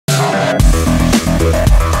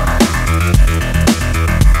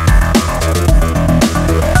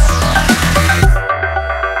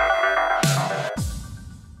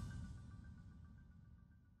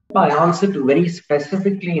I answer to very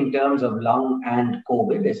specifically in terms of lung and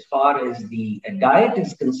COVID. As far as the diet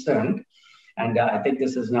is concerned, and I think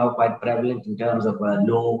this is now quite prevalent in terms of a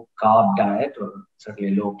low carb diet or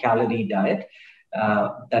certainly a low calorie diet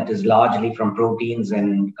that is largely from proteins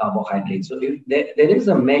and carbohydrates. So if there is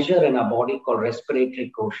a measure in our body called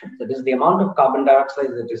respiratory quotient. That is the amount of carbon dioxide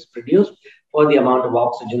that is produced for the amount of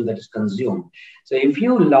oxygen that is consumed. So if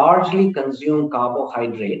you largely consume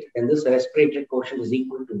carbohydrate, then this respiratory quotient is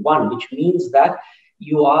equal to 1, which means that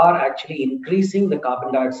you are actually increasing the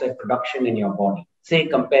carbon dioxide production in your body, say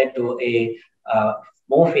compared to a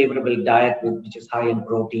more favorable diet which is high in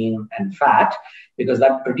protein and fat, because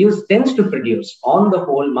that tends to produce on the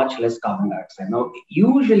whole much less carbon dioxide. Now,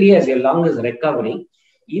 usually as your lung is recovering,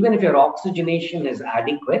 even if your oxygenation is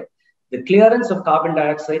adequate, the clearance of carbon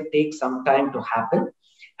dioxide takes some time to happen.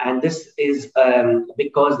 And this is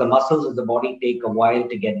because the muscles of the body take a while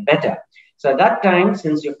to get better. So at that time,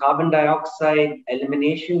 since your carbon dioxide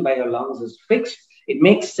elimination by your lungs is fixed, it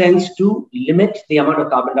makes sense to limit the amount of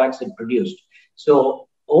carbon dioxide produced. So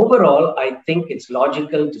overall, I think it's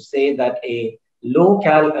logical to say that a low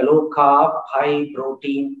carb, high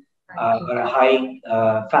protein, or a high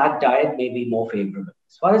fat diet may be more favorable.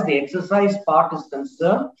 As far as the exercise part is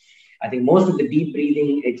concerned, I think most of the deep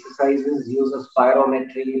breathing exercises uses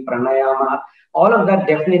spirometry, pranayama. All of that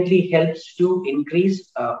definitely helps to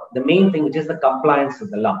increase the main thing, which is the compliance of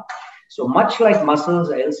the lung. So much like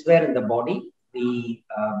muscles elsewhere in the body, the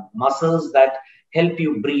muscles that help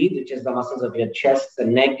you breathe, which is the muscles of your chest, the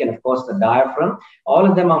neck, and of course the diaphragm, all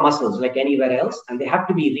of them are muscles like anywhere else, and they have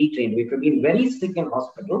to be retrained. If you've been very sick in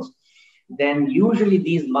hospitals, then usually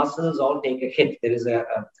these muscles all take a hit. There is a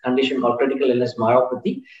condition called critical illness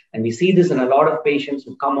myopathy, and we see this in a lot of patients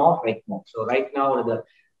who come off ECMO. So right now, the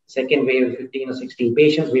second wave of 15 or 16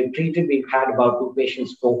 patients we've treated, we've had about 2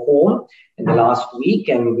 patients go home in the last week,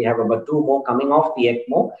 and we have about 2 more coming off the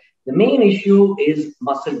ECMO. The main issue is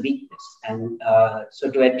muscle weakness. And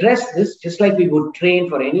so to address this, just like we would train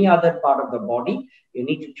for any other part of the body, you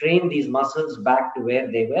need to train these muscles back to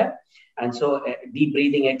where they were. And so deep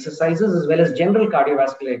breathing exercises, as well as general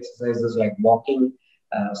cardiovascular exercises like walking,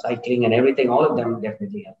 cycling, and everything, all of them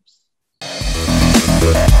definitely helps.